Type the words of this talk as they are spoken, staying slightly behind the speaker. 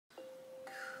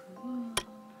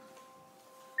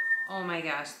Oh my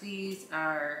gosh, these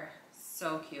are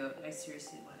so cute. I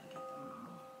seriously want to get them all.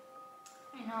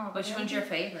 I know. Which one's your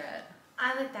favorite?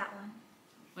 I like that one.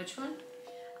 Which one?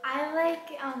 I like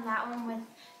that one with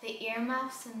the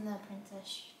earmuffs and the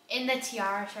princess, in the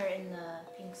tiara shirt and the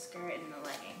pink skirt and the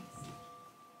leggings.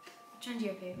 Which one's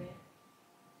your favorite?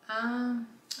 I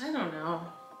don't know.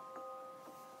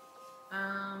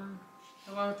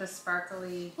 The one with the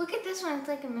sparkly. Look at this one. It's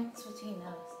like a mix between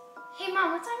those. Hey,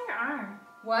 Mom, what's on your arm?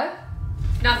 What?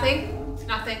 Nothing.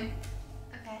 Nothing.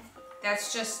 Okay.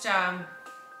 That's just You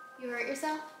hurt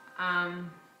yourself?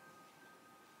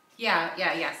 Yeah.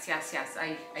 Yes.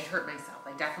 I hurt myself.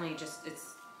 I definitely just.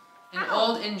 It's an Ow.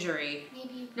 old injury.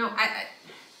 Maybe you No, I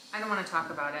don't want to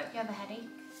talk about it. You have a headache?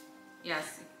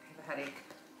 Yes, I have a headache.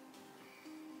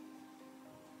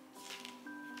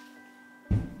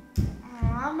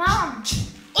 Aw, Mom.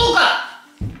 Olga!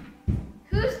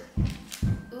 Who's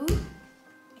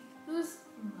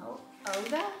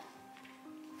Olga?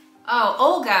 Oh,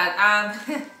 Olga.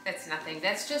 That's nothing.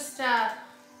 That's just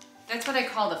that's what I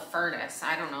call the furnace.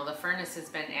 I don't know. The furnace has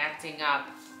been acting up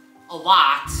a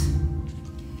lot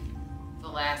the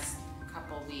last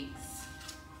couple weeks.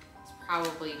 It's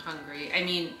probably hungry. I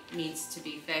mean, needs to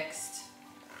be fixed.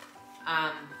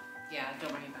 Yeah,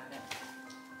 don't worry about it.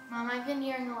 Mom, I've been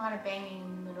hearing a lot of banging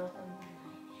in the middle of the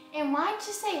night. And why'd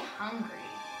you say hungry?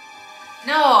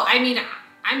 No, I mean,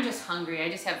 I'm just hungry. I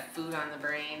just have food on the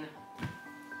brain.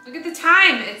 Look at the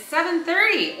time. It's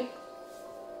 7:30.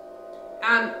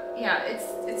 Yeah,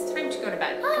 it's time to go to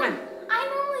bed. Come on. I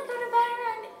normally go to bed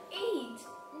around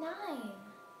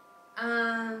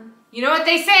 8, 9. You know what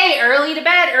they say? Early to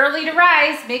bed, early to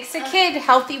rise makes a kid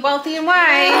healthy, wealthy, and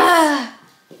wise.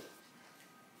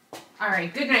 All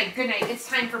right, good night, good night. It's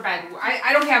time for bed.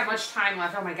 I don't have much time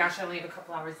left. Oh my gosh, I only have a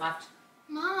couple hours left.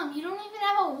 Mom, you don't even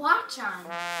have a watch on.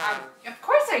 Of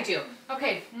course I do.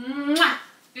 Okay, mwah.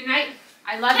 Good night.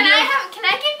 I love you. Can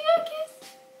I give you a kiss?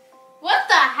 What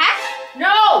the heck?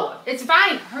 No, it's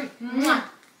fine. Hurry. Mwah.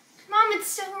 Mom, it's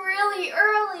still really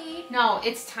early. No,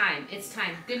 it's time. It's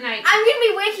time. Good night. I'm gonna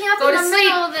be waking up in the sleep.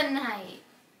 middle of the night.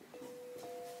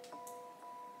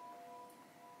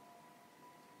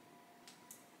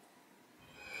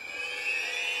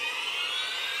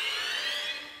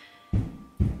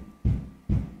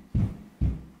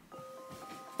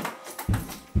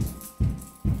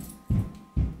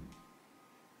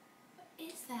 What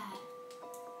is that?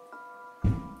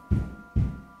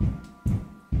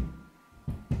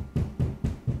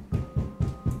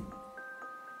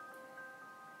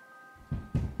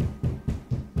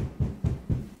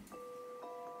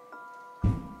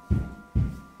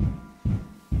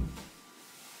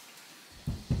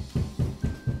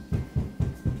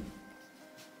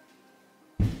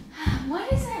 What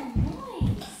is that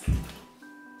noise?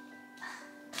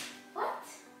 What?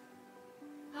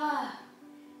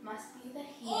 Must be the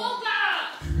heat.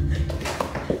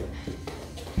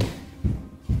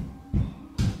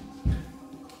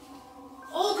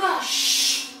 Olga,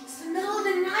 shh! It's the middle of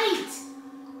the night.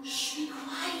 Shh, be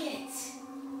quiet.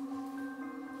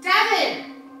 Devin,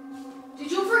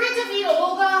 did you forget to feed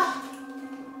Olga?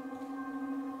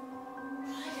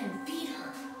 I didn't feed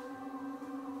her.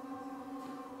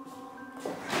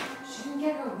 She didn't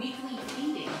get her weekly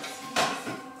feedings.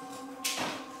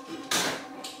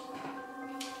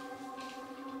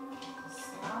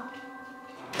 Stop.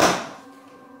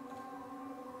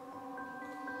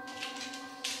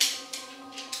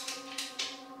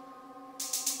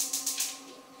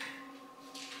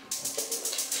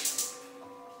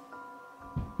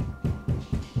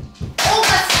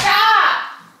 Olga, stop!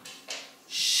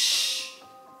 Shh.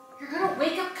 You're gonna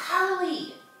wake up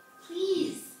Carlie.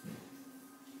 Please.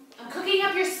 I'm cooking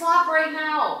up your slop right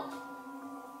now.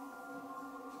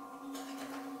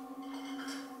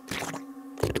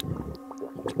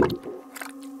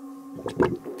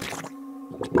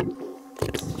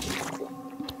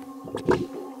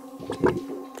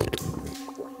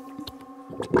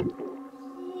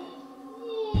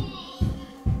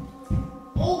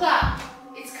 Olga,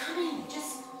 it's coming.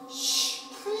 Just shh,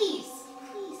 please.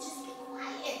 Please, just be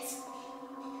quiet.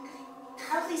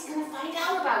 Carly's gonna find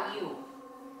out about you.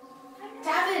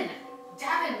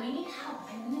 Davin, we need help.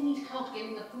 I'm gonna need help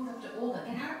getting the food up to Olga.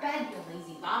 Get out of bed, you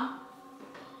lazy bum.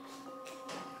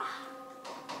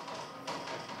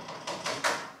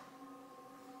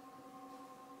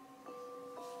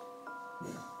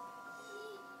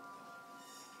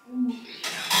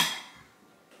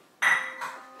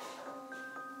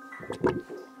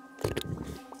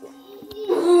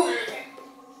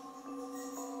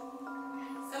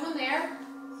 Someone there?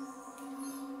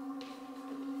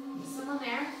 Is someone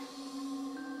there?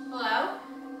 Hello?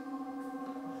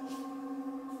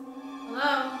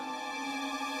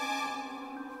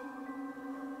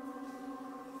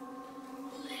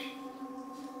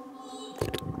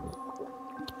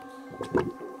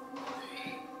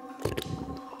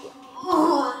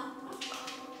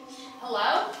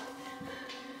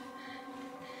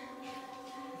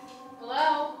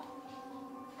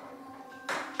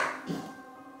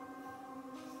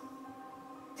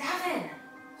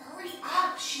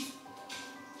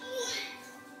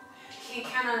 can't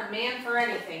count on a man for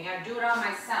anything. I do it all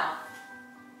myself.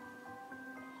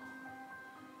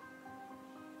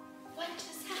 What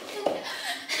just happened?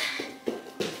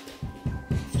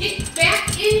 Get back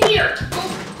in here. Go.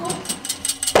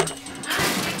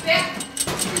 Get back.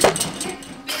 Get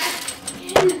back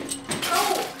in. Go.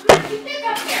 Come on, get back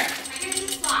up there. I gotta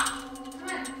just slop.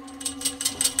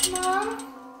 Come on.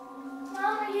 Mom,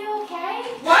 are you okay?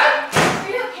 What? Are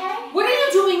you okay? What are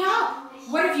you doing up?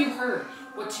 What have you heard?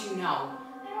 What do you know?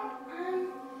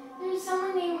 There's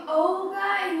someone named Olga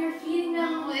and you're feeding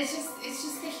them. No, it's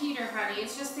just the heater, honey.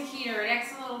 It's just the heater. It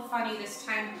acts a little funny this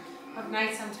time of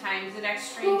night sometimes. It acts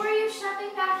strange. Who were you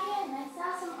shoving back in? I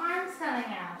saw some arms coming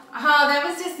out. Oh, that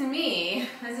was just me.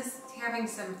 I was just having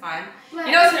some fun. What?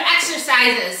 You know, it's for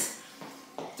exercises.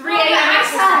 3 a.m. I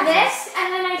exercises. saw this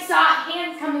and then I saw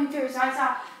hands coming through, so I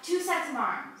saw 2 sets of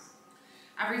arms.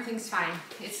 Everything's fine.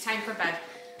 It's time for bed.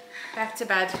 Back to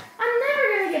bed. I'm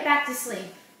never gonna get back to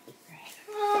sleep.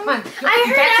 Come on. I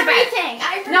heard back to bed.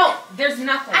 everything. No, there's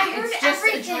nothing. I heard it's just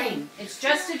everything. a dream. It's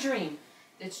just a dream.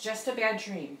 It's just a bad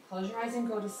dream. Close your eyes and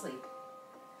go to sleep.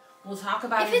 We'll talk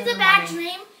about If it it's in a the bad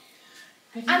morning.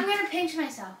 dream, I'm gonna pinch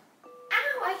myself.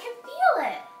 Ow, I can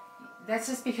feel it. That's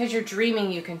just because you're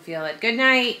dreaming you can feel it. Good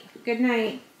night. Good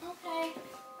night. Okay.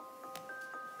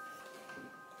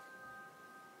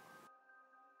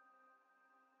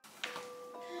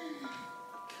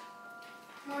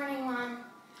 Morning, Mom.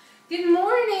 Good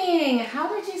morning. How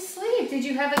did you sleep? Did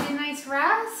you have a good night's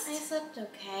rest? I slept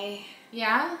okay.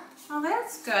 Yeah? Oh,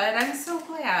 that's good. I'm so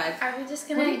glad. Are we just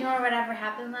gonna ignore whatever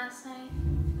happened last night?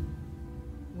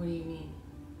 What do you mean?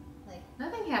 Like,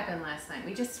 Nothing happened last night.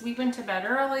 We went to bed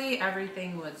early.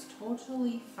 Everything was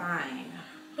totally fine.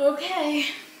 okay.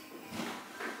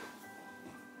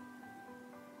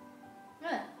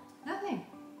 What? Nothing.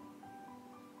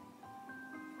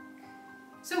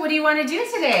 So what do you want to do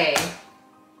today?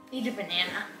 Eat a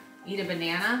banana. Eat a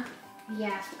banana?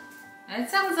 Yeah. That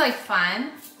sounds like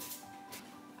fun.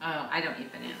 Oh, I don't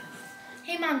eat bananas.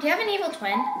 Hey, Mom, do you have an evil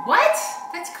twin? What?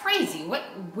 That's crazy.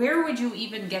 Where would you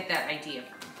even get that idea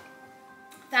from?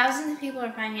 Thousands of people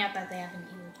are finding out that they have an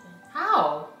evil twin.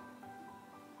 How?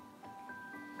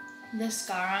 The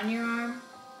scar on your arm?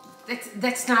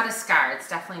 That's not a scar. It's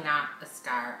definitely not a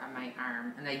scar on my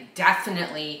arm. And I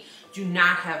definitely do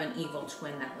not have an evil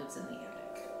twin that lives in the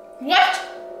attic. What?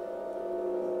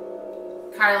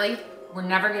 Carlie, we're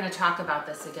never going to talk about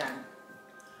this again.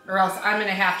 Or else I'm going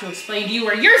to have to explain to you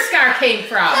where your scar came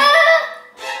from.